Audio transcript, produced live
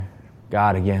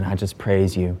God, again, I just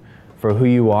praise you for who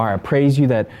you are. I praise you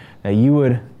that you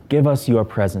would give us your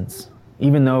presence.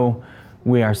 Even though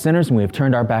we are sinners and we have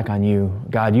turned our back on you,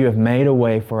 God, you have made a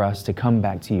way for us to come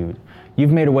back to you.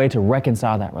 You've made a way to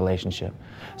reconcile that relationship.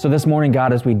 So this morning,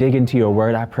 God, as we dig into your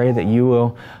word, I pray that you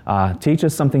will teach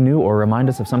us something new or remind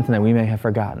us of something that we may have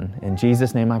forgotten. In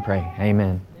Jesus' name I pray,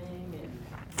 amen.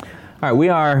 All right, we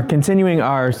are continuing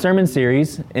our sermon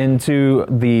series into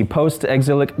the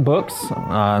post-exilic books.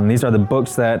 These are the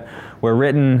books that were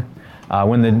written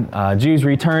when the Jews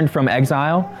returned from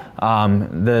exile.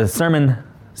 The sermon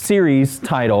series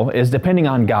title is Depending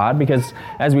on God, because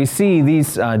as we see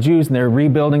these Jews, they're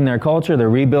rebuilding their culture, they're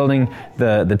rebuilding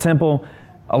the temple.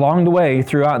 Along the way,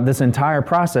 throughout this entire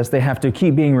process, they have to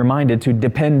keep being reminded to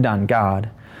depend on God.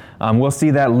 We'll see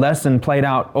that lesson played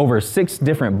out over 6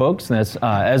 different books. That's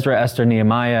Ezra, Esther,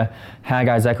 Nehemiah,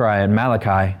 Haggai, Zechariah, and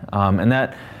Malachi. And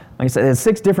that, like I said, it's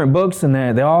 6 different books, and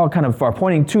they all kind of are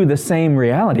pointing to the same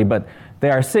reality, but they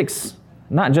are 6,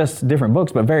 not just different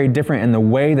books, but very different in the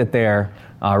way that they are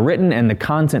written and the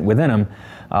content within them.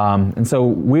 And so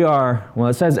we are, well,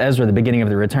 it says Ezra, the beginning of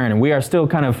the return, and we are still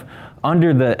kind of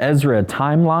under the Ezra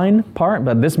timeline part,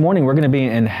 but this morning we're going to be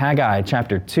in Haggai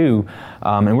chapter 2,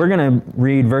 and we're going to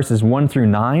read verses 1 through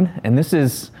 9, and this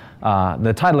is,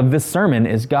 the title of this sermon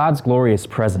is God's Glorious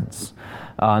Presence.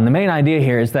 And the main idea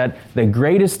here is that the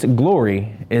greatest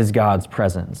glory is God's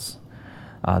presence.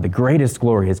 The greatest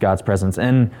glory is God's presence.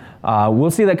 And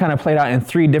we'll see that kind of played out in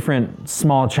 3 different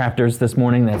small chapters this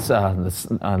morning. There's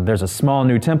a small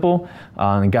new temple,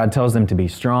 and God tells them to be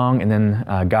strong, and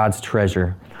then God's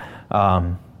treasure.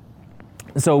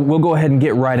 So we'll go ahead and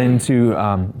get right into,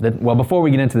 before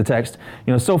we get into the text,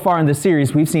 so far in this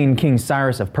series, we've seen King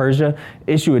Cyrus of Persia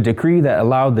issue a decree that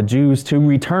allowed the Jews to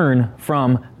return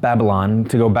from Babylon,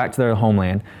 to go back to their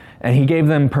homeland. And he gave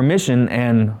them permission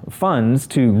and funds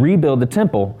to rebuild the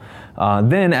temple.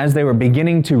 Then, as they were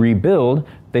beginning to rebuild,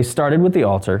 they started with the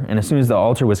altar, and as soon as the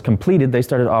altar was completed, they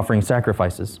started offering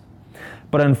sacrifices.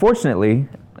 But unfortunately,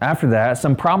 after that,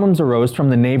 some problems arose from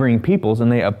the neighboring peoples,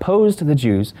 and they opposed the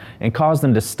Jews and caused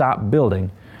them to stop building.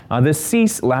 This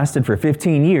cease lasted for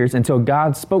 15 years until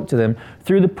God spoke to them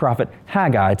through the prophet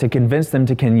Haggai to convince them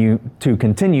to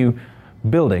continue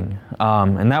building.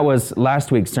 And that was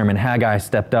last week's sermon. Haggai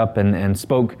stepped up and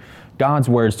spoke God's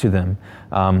words to them.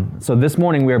 So this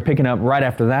morning we are picking up right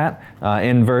after that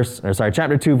in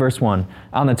chapter 2, verse 1.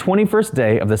 On the 21st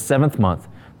day of the 7th month,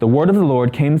 the word of the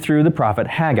Lord came through the prophet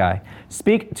Haggai.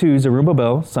 Speak to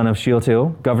Zerubbabel, son of Shealtiel,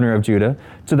 governor of Judah,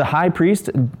 to the high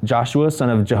priest Joshua, son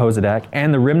of Jehozadak,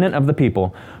 and the remnant of the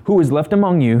people, who is left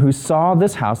among you, who saw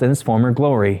this house in its former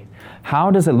glory. How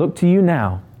does it look to you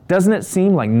now? Doesn't it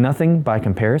seem like nothing by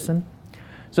comparison?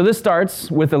 So this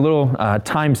starts with a little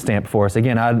timestamp for us.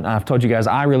 Again, I've told you guys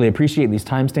I really appreciate these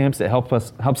timestamps. It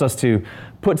helps us to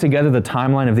put together the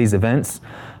timeline of these events.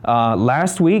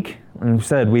 Last week, we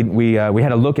said we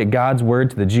had a look at God's word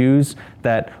to the Jews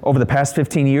that over the past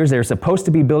 15 years they were supposed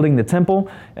to be building the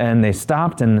temple, and they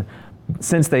stopped. And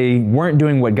since they weren't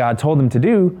doing what God told them to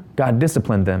do, God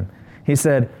disciplined them. He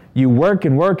said, you work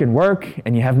and work and work,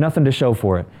 and you have nothing to show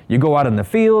for it. You go out in the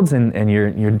fields, and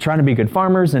you're trying to be good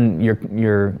farmers, and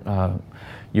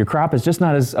your crop is just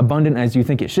not as abundant as you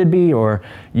think it should be, or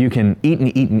you can eat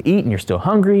and eat and eat, and you're still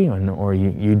hungry, or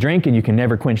you drink and you can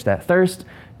never quench that thirst.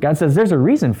 God says there's a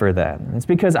reason for that. It's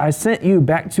because I sent you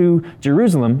back to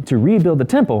Jerusalem to rebuild the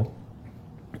temple,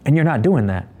 and you're not doing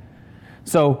that.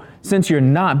 So since you're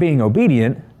not being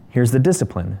obedient, here's the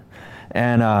discipline.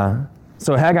 And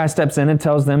so Haggai steps in and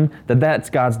tells them that that's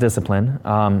God's discipline,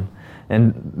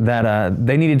 and that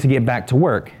they needed to get back to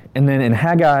work. And then in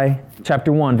Haggai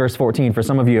chapter 1, verse 14, for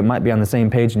some of you it might be on the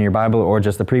same page in your Bible or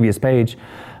just the previous page,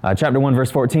 chapter 1, verse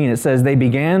 14, it says, they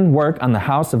began work on the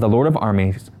house of the Lord of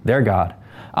armies, their God,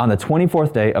 on the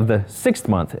 24th day of the 6th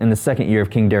month in the 2nd year of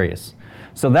King Darius.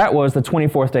 So that was the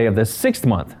 24th day of the 6th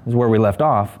month, is where we left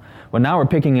off. But now we're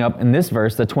picking up in this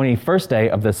verse the 21st day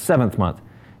of the 7th month.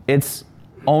 It's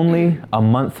only a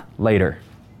month later,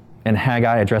 and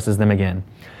Haggai addresses them again.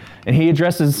 And he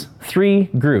addresses 3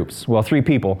 groups, 3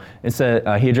 people.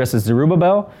 He addresses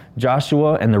Zerubbabel,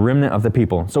 Joshua, and the remnant of the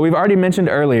people. So we've already mentioned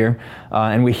earlier,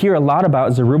 and we hear a lot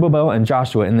about Zerubbabel and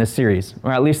Joshua in this series,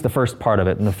 or at least the first part of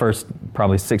it, in the first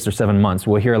probably 6 or 7 months.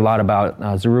 We'll hear a lot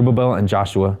about Zerubbabel and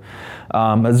Joshua.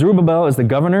 But Zerubbabel is the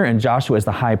governor, and Joshua is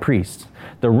the high priest.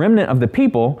 The remnant of the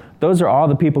people, those are all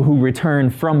the people who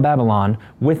returned from Babylon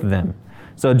with them.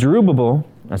 So Zerubbabel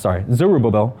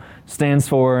stands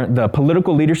for the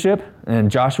political leadership, and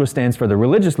Joshua stands for the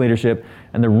religious leadership,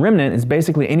 and the remnant is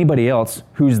basically anybody else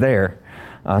who's there.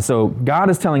 So God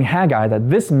is telling Haggai that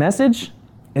this message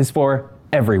is for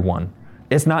everyone.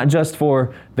 It's not just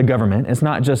for the government. It's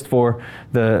not just for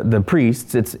the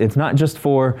priests. It's not just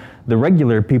for the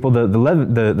regular people,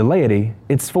 the laity.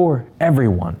 It's for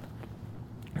everyone.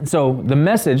 So the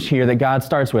message here that God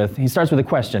starts with, he starts with a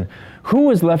question. Who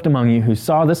is left among you who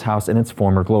saw this house in its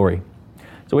former glory?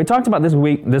 So we talked about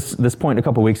this point a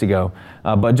couple weeks ago,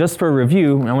 but just for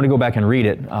review, I want to go back and read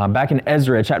it. Back in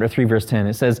Ezra chapter 3, verse 10,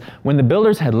 it says, when the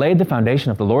builders had laid the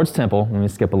foundation of the Lord's temple, let me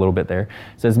skip a little bit there,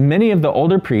 it says, many of the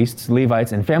older priests,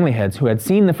 Levites, and family heads who had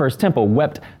seen the first temple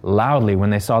wept loudly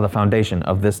when they saw the foundation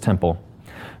of this temple.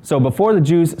 So before the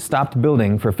Jews stopped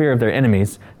building for fear of their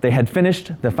enemies, they had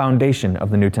finished the foundation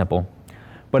of the new temple.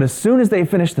 But as soon as they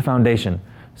finished the foundation,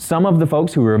 some of the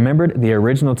folks who remembered the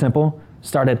original temple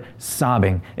started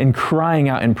sobbing and crying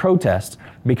out in protest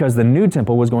because the new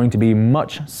temple was going to be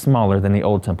much smaller than the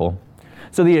old temple.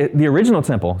 So the original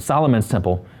temple, Solomon's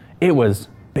temple, it was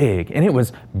big and it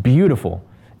was beautiful.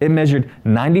 It measured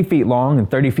 90 feet long and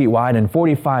 30 feet wide and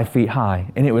 45 feet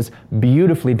high, and it was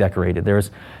beautifully decorated. There was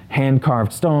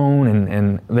hand-carved stone,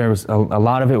 and there was a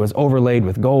lot of it was overlaid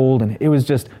with gold, and it was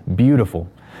just beautiful.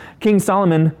 King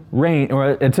Solomon reigned,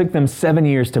 or it took them 7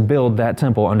 years to build that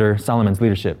temple under Solomon's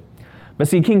leadership. But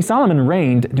see, King Solomon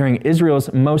reigned during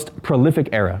Israel's most prolific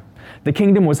era. The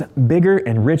kingdom was bigger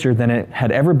and richer than it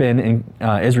had ever been in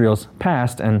Israel's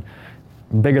past, and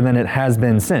bigger than it has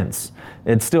been since.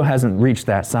 It still hasn't reached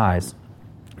that size.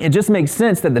 It just makes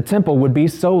sense that the temple would be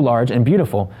so large and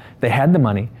beautiful. They had the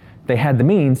money, they had the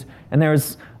means, and there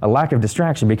was a lack of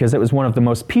distraction because it was one of the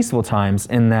most peaceful times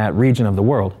in that region of the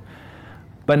world.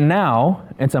 But now,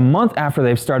 it's a month after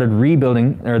they've started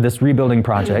this rebuilding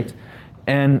project,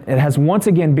 and it has once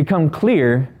again become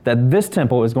clear that this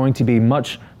temple is going to be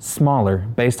much smaller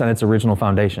based on its original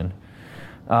foundation.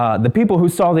 The people who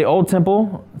saw the old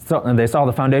temple, they saw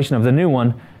the foundation of the new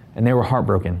one, and they were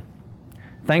heartbroken.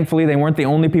 Thankfully, they weren't the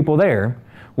only people there.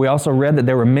 We also read that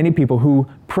there were many people who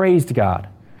praised God.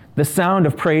 The sound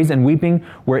of praise and weeping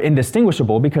were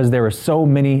indistinguishable because there were so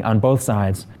many on both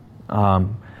sides.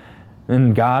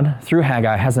 And God, through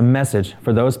Haggai, has a message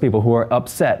for those people who are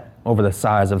upset over the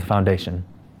size of the foundation.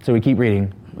 So we keep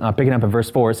reading, picking up at verse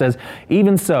 4. It says,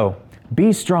 even so,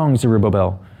 be strong,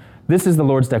 Zerubbabel. This is the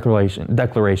Lord's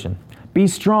declaration. Be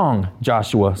strong,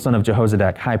 Joshua, son of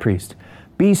Jehozadak, high priest.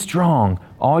 Be strong,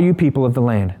 all you people of the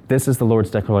land. This is the Lord's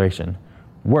declaration.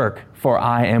 Work, for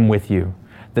I am with you.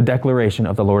 The declaration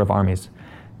of the Lord of armies.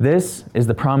 This is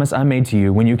the promise I made to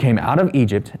you when you came out of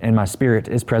Egypt, and my spirit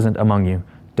is present among you.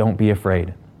 Don't be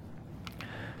afraid.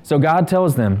 So God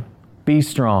tells them, be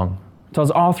strong.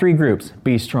 Tells all three groups,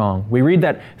 be strong. We read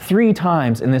that 3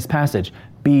 times in this passage,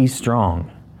 be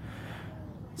strong.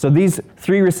 So these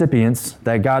 3 recipients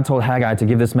that God told Haggai to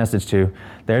give this message to,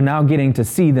 they're now getting to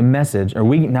see the message, or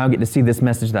we now get to see this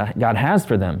message that God has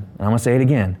for them. And I'm going to say it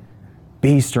again,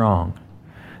 be strong.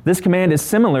 This command is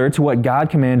similar to what God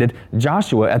commanded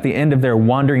Joshua at the end of their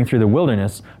wandering through the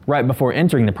wilderness right before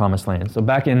entering the promised land. So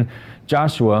back in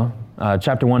Joshua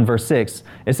chapter 1, verse 6,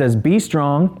 it says, be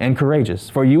strong and courageous,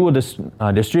 for you will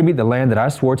distribute the land that I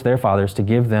swore to their fathers to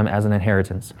give them as an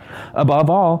inheritance. Above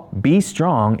all, be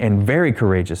strong and very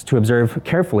courageous to observe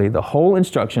carefully the whole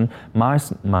instruction my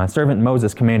servant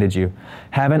Moses commanded you.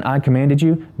 Haven't I commanded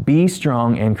you? Be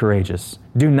strong and courageous.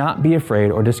 Do not be afraid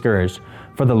or discouraged,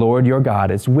 for the Lord your God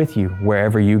is with you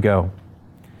wherever you go.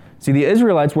 See, the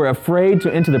Israelites were afraid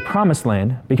to enter the promised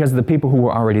land because of the people who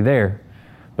were already there.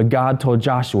 But God told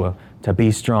Joshua to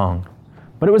be strong.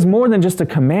 But it was more than just a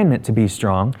commandment to be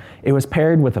strong. It was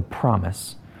paired with a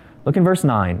promise. Look in verse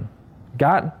 9.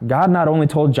 God not only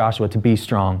told Joshua to be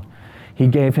strong, he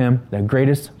gave him the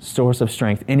greatest source of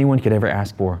strength anyone could ever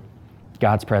ask for,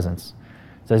 God's presence.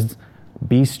 It says,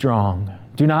 be strong.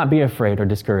 Do not be afraid or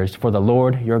discouraged, for the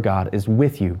Lord your God is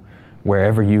with you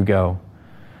wherever you go.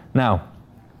 Now,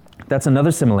 that's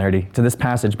another similarity to this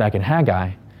passage back in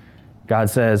Haggai. God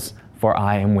says, for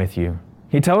I am with you.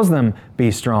 He tells them, be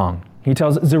strong. He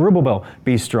tells Zerubbabel,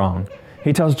 be strong.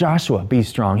 He tells Joshua, be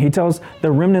strong. He tells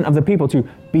the remnant of the people to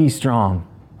be strong,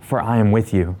 for I am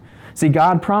with you. See,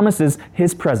 God promises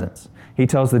his presence. He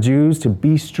tells the Jews to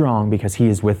be strong because he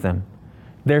is with them.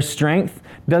 Their strength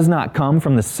does not come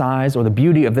from the size or the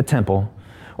beauty of the temple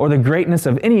or the greatness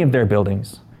of any of their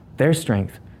buildings. Their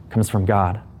strength comes from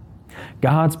God.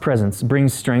 God's presence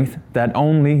brings strength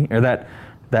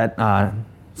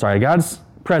God's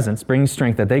presence brings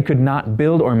strength that they could not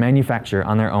build or manufacture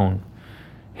on their own.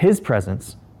 His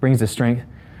presence brings a strength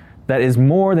that is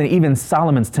more than even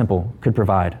Solomon's temple could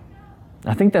provide.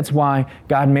 I think that's why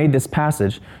God made this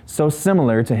passage so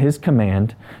similar to his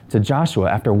command to Joshua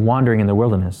after wandering in the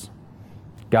wilderness.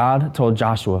 God told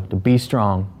Joshua to be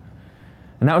strong,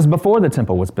 and that was before the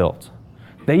temple was built.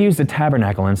 they used a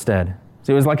tabernacle instead.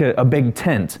 So it was like a big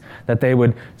tent that they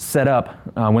would set up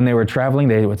when they were traveling.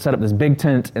 They would set up this big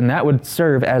tent, and that would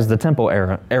serve as the temple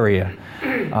area.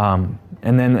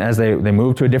 And then as they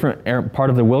moved to a different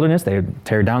part of the wilderness, they would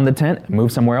tear down the tent,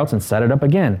 move somewhere else, and set it up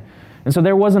again. And so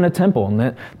there wasn't a temple, and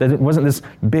that it wasn't this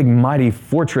big, mighty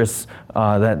fortress,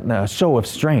 that show of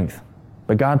strength.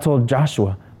 But God told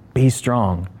Joshua, be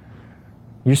strong.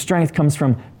 Your strength comes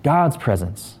from God's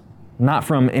presence, not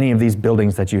from any of these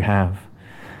buildings that you have.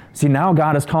 See, now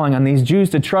God is calling on these Jews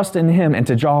to trust in Him and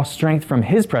to draw strength from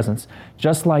His presence,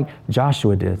 just like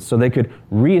Joshua did, so they could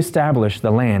reestablish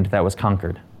the land that was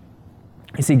conquered.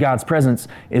 You see, God's presence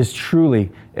is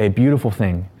truly a beautiful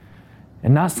thing,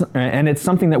 and it's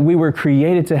something that we were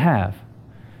created to have.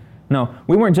 No,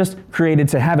 we weren't just created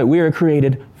to have it, we were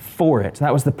created for it.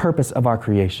 That was the purpose of our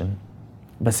creation.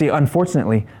 But see,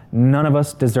 unfortunately, none of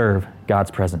us deserve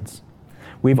God's presence.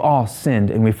 We've all sinned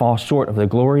and we fall short of the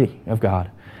glory of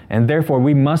God. And therefore,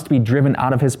 we must be driven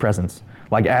out of His presence,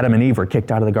 like Adam and Eve were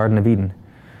kicked out of the Garden of Eden.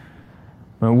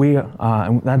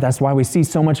 That's why we see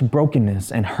so much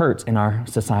brokenness and hurt in our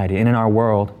society and in our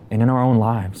world and in our own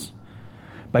lives.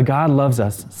 But God loves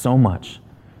us so much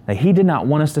that He did not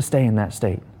want us to stay in that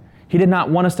state. He did not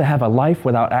want us to have a life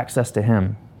without access to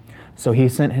Him. So He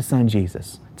sent His Son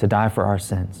Jesus to die for our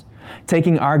sins,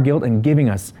 taking our guilt and giving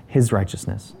us His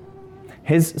righteousness.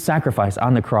 His sacrifice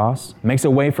on the cross makes a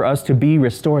way for us to be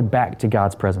restored back to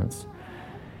God's presence.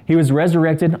 He was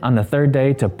resurrected on the third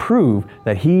day to prove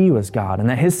that He was God and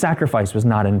that His sacrifice was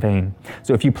not in vain.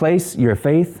 So if you place your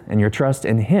faith and your trust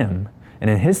in Him and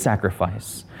in His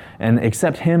sacrifice and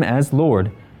accept Him as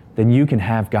Lord, then you can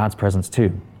have God's presence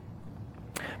too.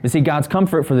 But see, God's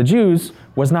comfort for the Jews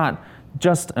was not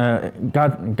just,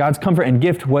 God's comfort and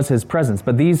gift was His presence,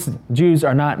 but these Jews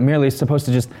are not merely supposed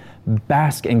to just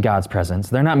bask in God's presence.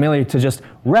 They're not merely to just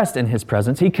rest in His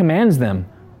presence. He commands them,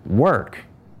 work.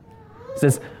 He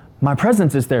says, my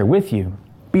presence is there with you.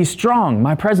 Be strong,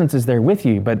 my presence is there with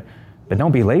you, but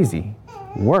don't be lazy.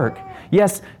 Work.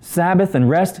 Yes, Sabbath and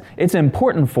rest, it's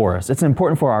important for us. It's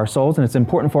important for our souls, and it's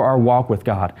important for our walk with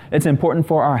God. It's important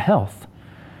for our health.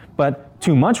 But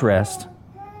too much rest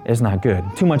is not good.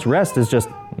 Too much rest is just,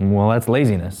 well, that's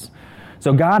laziness.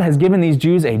 So God has given these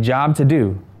Jews a job to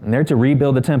do, and they're to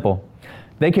rebuild the temple.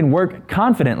 They can work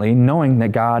confidently knowing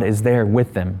that God is there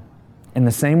with them. In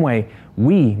the same way,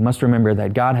 we must remember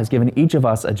that God has given each of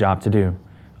us a job to do,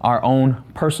 our own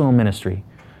personal ministry.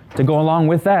 To go along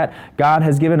with that, God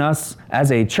has given us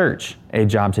as a church a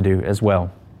job to do as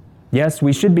well. Yes,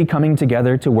 we should be coming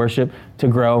together to worship, to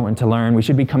grow, and to learn. We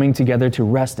should be coming together to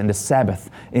rest and to Sabbath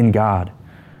in God.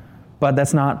 But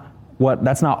that's not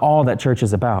all that church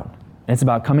is about. It's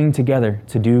about coming together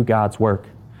to do God's work.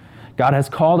 God has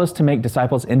called us to make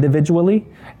disciples individually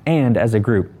and as a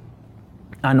group.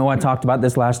 I know I talked about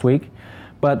this last week,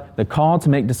 but the call to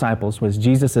make disciples was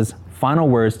Jesus' final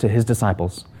words to His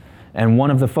disciples, and one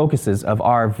of the focuses of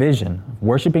our vision of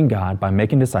worshiping God by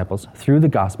making disciples through the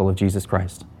gospel of Jesus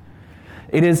Christ.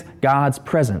 It is God's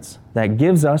presence that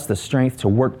gives us the strength to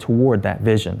work toward that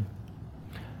vision.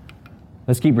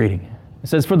 Let's keep reading. It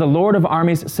says, for the Lord of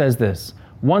armies says this,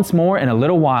 once more in a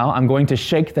little while I'm going to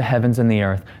shake the heavens and the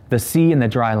earth, the sea and the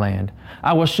dry land.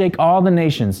 I will shake all the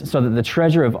nations so that the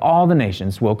treasure of all the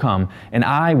nations will come, and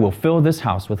I will fill this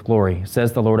house with glory,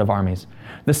 says the Lord of armies.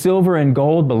 The silver and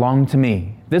gold belong to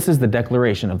me. This is the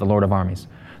declaration of the Lord of armies.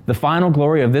 The final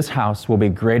glory of this house will be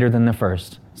greater than the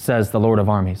first, says the Lord of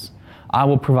armies. I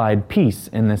will provide peace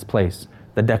in this place,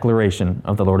 the declaration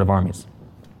of the Lord of armies.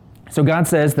 So God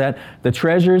says that the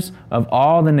treasures of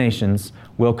all the nations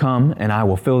will come, and I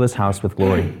will fill this house with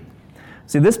glory.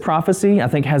 See, this prophecy, I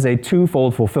think, has a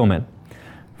twofold fulfillment.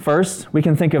 First, we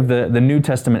can think of the New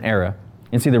Testament era.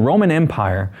 And see, the Roman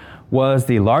Empire was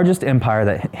the largest empire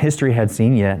that history had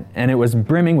seen yet, and it was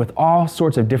brimming with all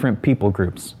sorts of different people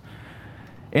groups.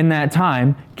 In that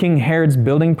time, King Herod's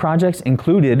building projects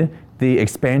included the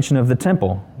expansion of the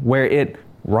temple, where it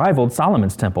rivaled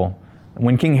Solomon's temple.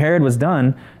 When King Herod was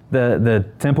done, the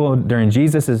temple during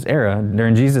Jesus' era,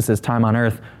 during Jesus' time on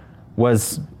earth,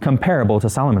 was comparable to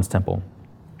Solomon's temple.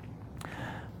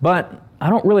 But I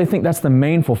don't really think that's the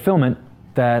main fulfillment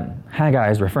that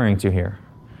Haggai is referring to here.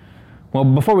 Well,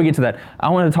 before we get to that, I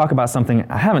want to talk about something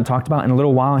I haven't talked about in a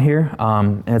little while here.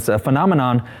 And it's a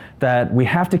phenomenon that we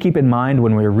have to keep in mind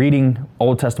when we're reading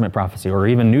Old Testament prophecy or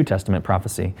even New Testament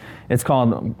prophecy. It's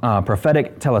called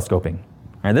prophetic telescoping.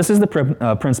 All right, this is the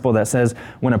principle that says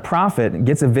when a prophet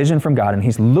gets a vision from God and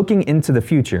he's looking into the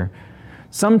future,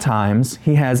 sometimes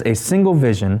he has a single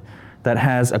vision that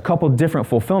has a couple different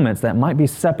fulfillments that might be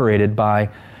separated by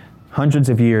hundreds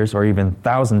of years or even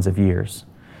thousands of years.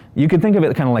 You could think of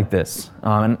it kind of like this.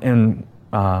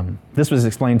 This was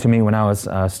explained to me when I was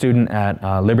a student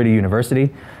at Liberty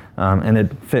University, and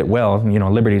it fit well. You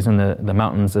know, Liberty's in the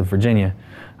mountains of Virginia.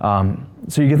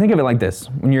 So you can think of it like this.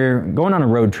 When you're going on a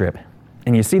road trip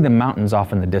and you see the mountains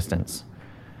off in the distance,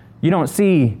 you don't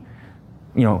see,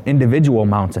 you know, individual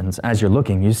mountains as you're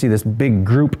looking. You see this big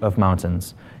group of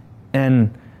mountains.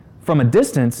 And from a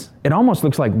distance, it almost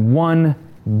looks like one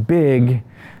big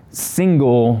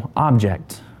single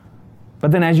object.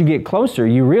 But then as you get closer,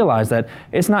 you realize that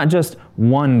it's not just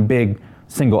one big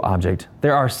single object.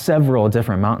 There are several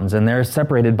different mountains, and they're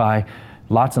separated by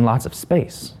lots and lots of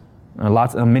space,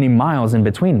 many miles in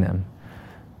between them.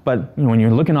 But you know, when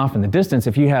you're looking off in the distance,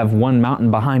 if you have one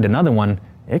mountain behind another one,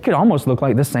 it could almost look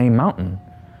like the same mountain.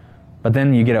 But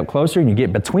then you get up closer and you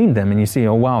get between them and you see,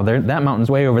 oh wow, that mountain's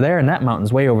way over there and that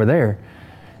mountain's way over there.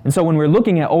 And so when we're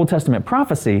looking at Old Testament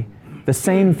prophecy, the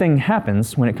same thing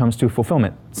happens when it comes to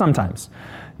fulfillment. Sometimes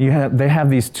they have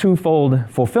these twofold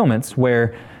fulfillments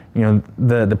where, you know,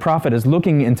 the prophet is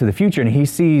looking into the future and he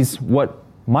sees what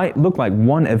might look like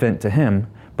one event to him,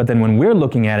 but then when we're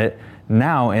looking at it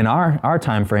now in our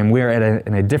time frame, we're at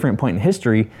in a different point in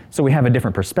history, so we have a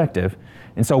different perspective.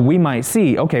 And so we might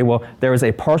see, okay, well, there is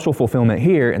a partial fulfillment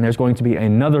here and there's going to be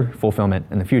another fulfillment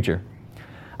in the future.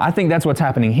 I think that's what's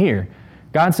happening here.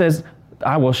 God says,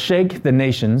 I will shake the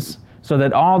nations so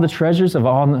that the treasures of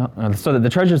all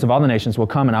the nations will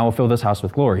come and I will fill this house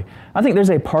with glory. I think there's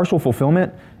a partial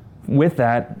fulfillment with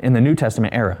that in the New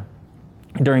Testament era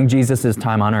during Jesus'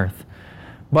 time on earth.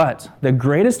 But the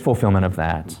greatest fulfillment of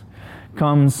that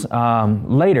comes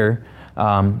later.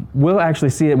 We'll actually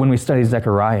see it when we study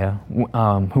Zechariah,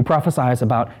 who prophesies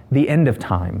about the end of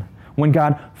time, when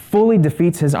God fully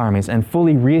defeats his armies and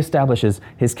fully reestablishes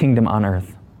his kingdom on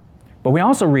earth. But we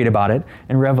also read about it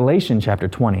in Revelation chapter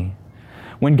 20,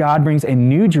 when God brings a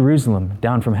new Jerusalem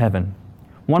down from heaven,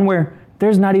 one where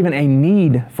there's not even a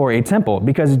need for a temple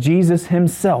because Jesus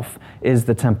himself is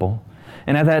the temple.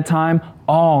 And at that time,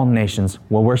 all nations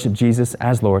will worship Jesus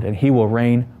as Lord, and he will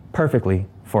reign perfectly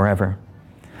forever.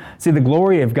 See, the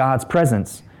glory of God's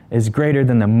presence is greater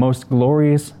than the most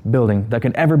glorious building that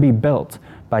could ever be built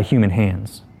by human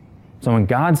hands. So when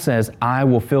God says, I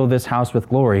will fill this house with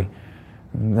glory,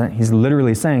 he's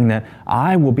literally saying that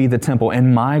I will be the temple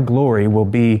and my glory will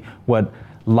be what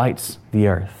lights the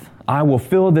earth. I will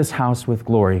fill this house with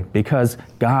glory because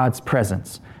God's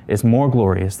presence is more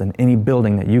glorious than any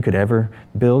building that you could ever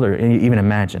build or even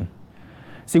imagine.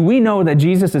 See, we know that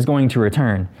Jesus is going to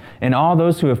return, and all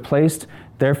those who have placed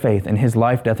their faith in his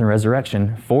life, death, and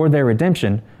resurrection for their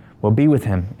redemption will be with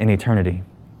him in eternity.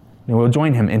 And we'll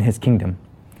join him in his kingdom.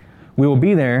 We will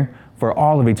be there for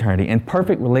all of eternity in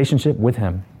perfect relationship with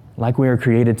him, like we are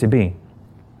created to be.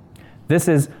 This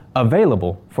is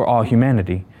available for all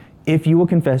humanity if you will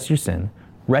confess your sin,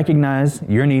 recognize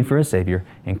your need for a Savior,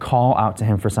 and call out to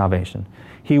him for salvation.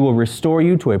 He will restore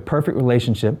you to a perfect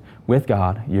relationship with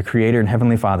God, your Creator and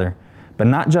Heavenly Father, but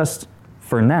not just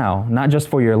for now, not just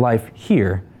for your life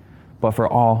here, but for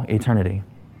all eternity.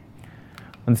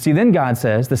 And see, then God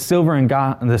says, the silver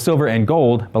and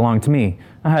gold belong to me.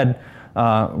 I had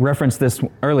referenced this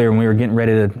earlier when we were getting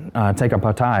ready to take up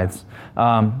our tithes.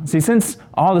 See, since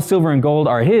all the silver and gold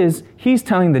are his, he's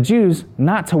telling the Jews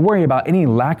not to worry about any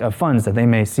lack of funds that they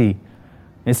may see.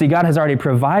 You see, God has already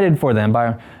provided for them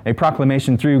by a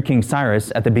proclamation through King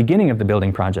Cyrus at the beginning of the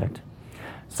building project.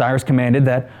 Cyrus commanded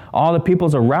that all the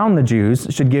peoples around the Jews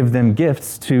should give them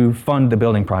gifts to fund the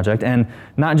building project, and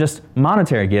not just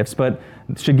monetary gifts, but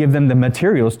should give them the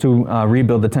materials to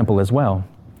rebuild the temple as well.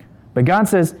 But God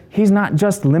says he's not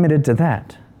just limited to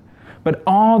that, but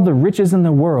all the riches in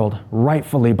the world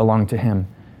rightfully belong to him,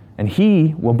 and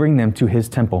he will bring them to his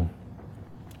temple.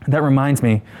 That reminds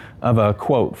me of a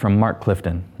quote from Mark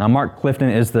Clifton. Now, Mark Clifton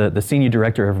is the senior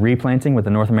director of replanting with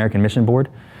the North American Mission Board.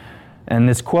 And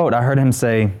this quote, I heard him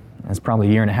say, it's probably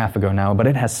a year and a half ago now, but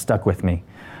it has stuck with me.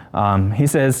 He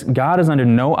says, God is under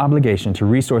no obligation to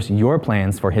resource your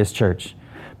plans for his church,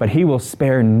 but he will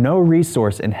spare no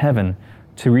resource in heaven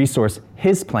to resource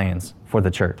his plans for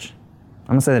the church.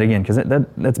 I'm going to say that again because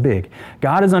that's big.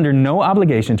 God is under no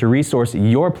obligation to resource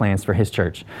your plans for his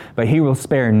church, but he will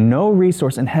spare no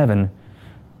resource in heaven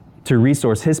to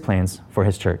resource his plans for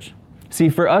his church. See,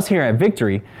 for us here at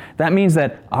Victory, that means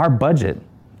that our budget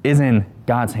is in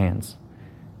God's hands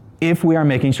if we are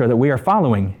making sure that we are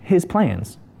following his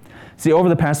plans. See, over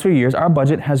the past few years, our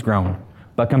budget has grown,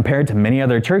 but compared to many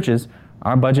other churches,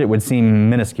 our budget would seem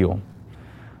minuscule.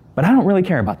 But I don't really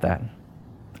care about that.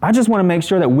 I just want to make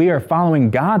sure that we are following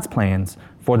God's plans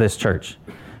for this church.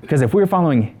 Because if we're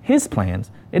following his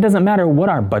plans, it doesn't matter what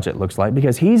our budget looks like,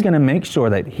 because he's going to make sure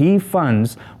that he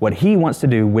funds what he wants to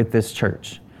do with this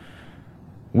church.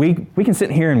 We can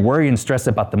sit here and worry and stress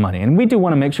about the money, and we do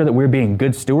want to make sure that we're being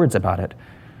good stewards about it.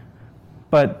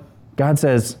 But God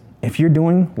says, if you're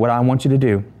doing what I want you to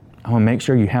do, I want to make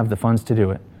sure you have the funds to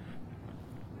do it.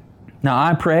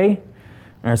 Now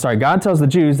God tells the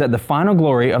Jews that the final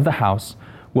glory of the house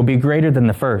will be greater than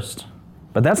the first.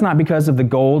 But that's not because of the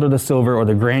gold or the silver or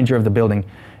the grandeur of the building.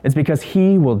 It's because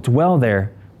he will dwell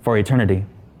there for eternity.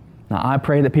 Now I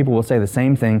pray that people will say the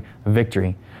same thing of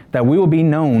Victory, that we will be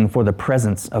known for the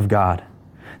presence of God.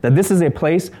 That this is a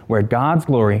place where God's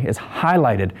glory is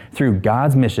highlighted through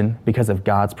God's mission because of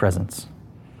God's presence.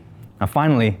 Now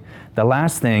finally, the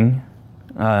last thing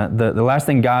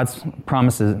God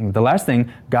promises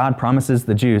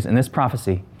the Jews in this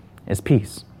prophecy is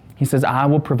peace. He says, I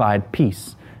will provide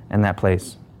peace in that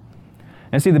place.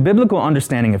 And see, the biblical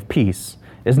understanding of peace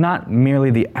is not merely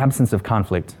the absence of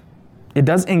conflict. It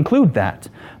does include that,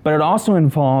 but it also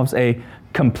involves a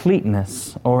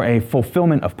completeness or a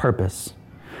fulfillment of purpose.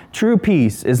 True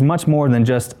peace is much more than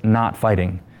just not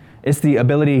fighting. It's the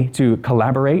ability to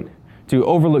collaborate, to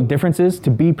overlook differences,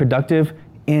 to be productive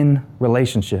in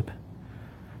relationship.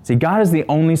 See, God is the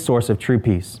only source of true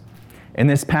peace. In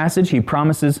this passage, he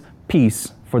promises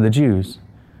peace for the Jews.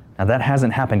 Now that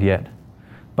hasn't happened yet.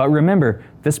 But remember,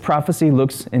 this prophecy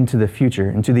looks into the future,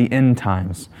 into the end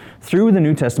times, through the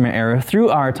New Testament era, through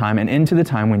our time, and into the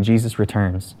time when Jesus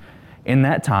returns. In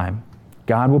that time,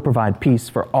 God will provide peace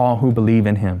for all who believe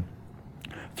in him.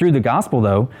 Through the gospel,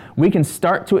 though, we can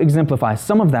start to exemplify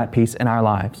some of that peace in our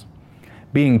lives.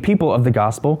 Being people of the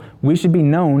gospel, we should be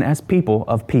known as people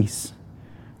of peace.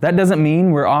 That doesn't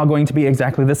mean we're all going to be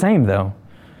exactly the same, though.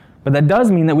 But that does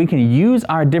mean that we can use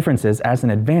our differences as an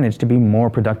advantage to be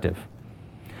more productive.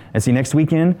 And see, next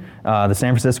weekend, the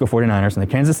San Francisco 49ers and the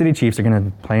Kansas City Chiefs are going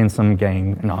to play in some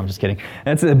game. No, I'm just kidding.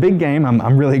 It's a big game.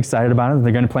 I'm really excited about it.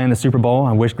 They're going to play in the Super Bowl.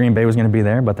 I wish Green Bay was going to be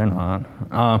there, but they're not.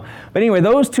 But anyway,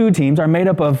 those two teams are made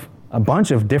up of a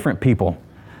bunch of different people.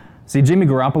 See, Jimmy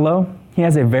Garoppolo, he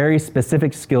has a very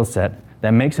specific skill set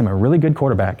that makes him a really good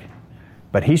quarterback,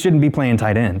 but he shouldn't be playing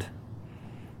tight end.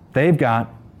 They've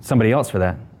got somebody else for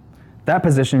that. That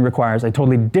position requires a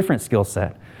totally different skill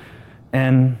set.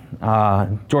 And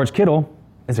George Kittle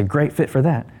is a great fit for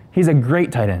that. He's a great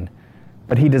tight end,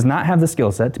 but he does not have the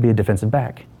skill set to be a defensive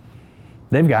back.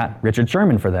 They've got Richard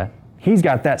Sherman for that. He's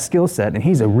got that skill set, and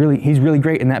he's really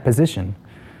great in that position.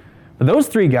 But those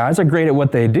three guys are great at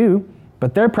what they do,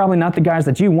 but they're probably not the guys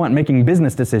that you want making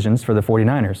business decisions for the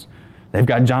 49ers. They've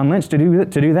got John Lynch to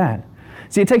do that.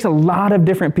 See, it takes a lot of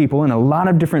different people and a lot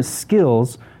of different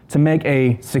skills to make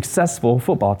a successful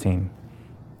football team.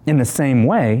 In the same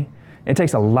way, it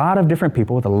takes a lot of different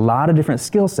people with a lot of different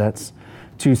skill sets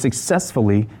to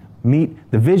successfully meet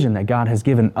the vision that God has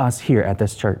given us here at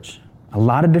this church. A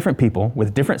lot of different people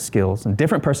with different skills and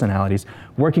different personalities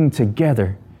working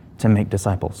together to make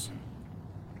disciples.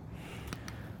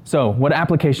 So, what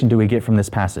application do we get from this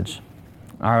passage?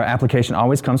 Our application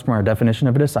always comes from our definition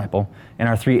of a disciple and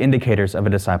our three indicators of a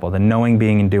disciple, the knowing,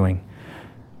 being, and doing.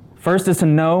 First is to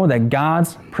know that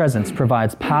God's presence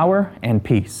provides power and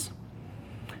peace.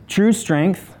 True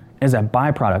strength is a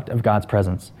byproduct of God's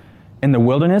presence. In the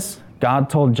wilderness, God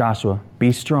told Joshua,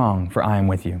 "Be strong, for I am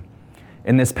with you."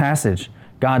 In this passage,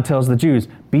 God tells the Jews,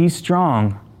 "Be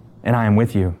strong, and I am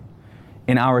with you."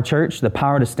 In our church, the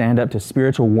power to stand up to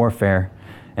spiritual warfare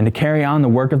and to carry on the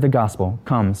work of the gospel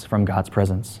comes from God's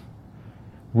presence.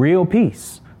 Real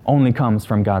peace only comes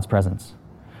from God's presence.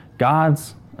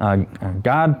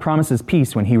 God promises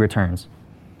peace when he returns,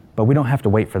 but we don't have to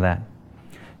wait for that.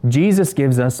 Jesus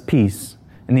gives us peace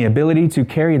and the ability to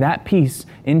carry that peace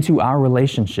into our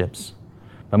relationships.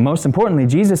 But most importantly,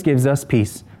 Jesus gives us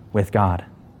peace with God.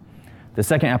 The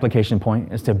second application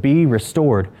point is to be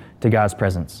restored to God's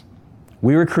presence.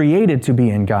 We were created to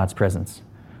be in God's presence,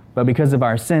 but because of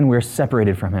our sin, we're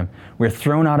separated from him. We're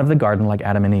thrown out of the garden like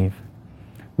Adam and Eve.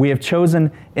 We have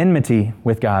chosen enmity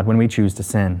with God when we choose to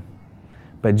sin.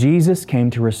 But Jesus came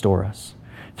to restore us.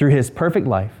 Through his perfect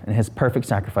life and his perfect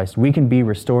sacrifice, we can be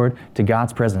restored to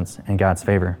God's presence and God's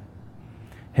favor.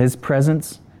 His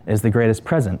presence is the greatest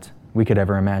present we could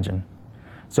ever imagine.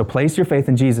 So place your faith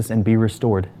in Jesus and be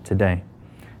restored today.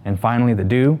 And finally, the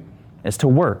do is to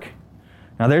work.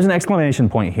 Now there's an exclamation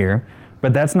point here,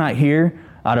 but that's not here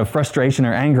out of frustration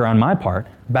or anger on my part.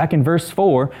 Back in verse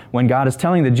 4, when God is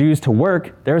telling the Jews to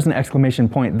work, there's an exclamation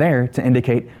point there to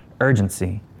indicate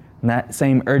urgency. And that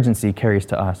same urgency carries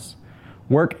to us.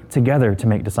 Work together to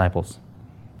make disciples.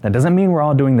 That doesn't mean we're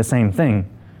all doing the same thing,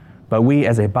 but we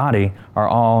as a body are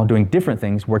all doing different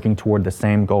things working toward the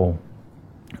same goal.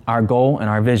 Our goal and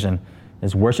our vision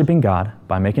is worshiping God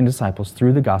by making disciples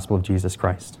through the gospel of Jesus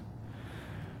Christ.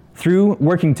 Through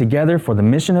working together for the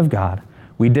mission of God,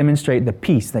 we demonstrate the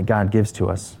peace that God gives to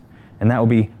us, and that will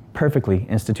be perfectly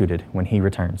instituted when He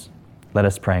returns. Let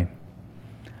us pray.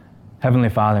 Heavenly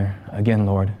Father, again,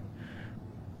 Lord,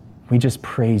 we just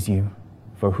praise You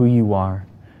for who You are.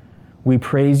 We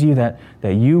praise You that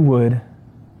You would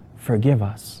forgive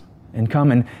us and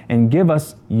come and give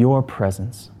us Your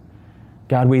presence.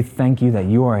 God, we thank You that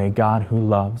You are a God who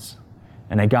loves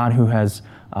and a God who has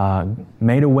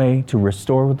made a way to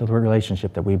restore the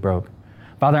relationship that we broke.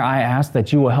 Father, I ask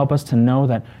that You will help us to know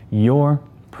that Your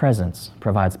presence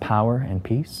provides power and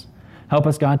peace. Help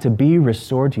us, God, to be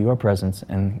restored to Your presence.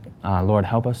 And Lord,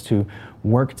 help us to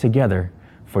work together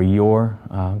for Your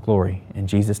glory. In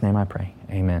Jesus' name I pray.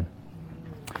 Amen.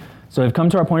 So we've come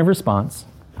to our point of response.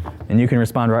 And you can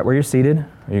respond right where you're seated,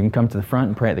 or you can come to the front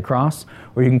and pray at the cross,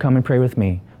 or you can come and pray with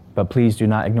me. But please do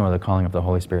not ignore the calling of the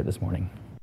Holy Spirit this morning.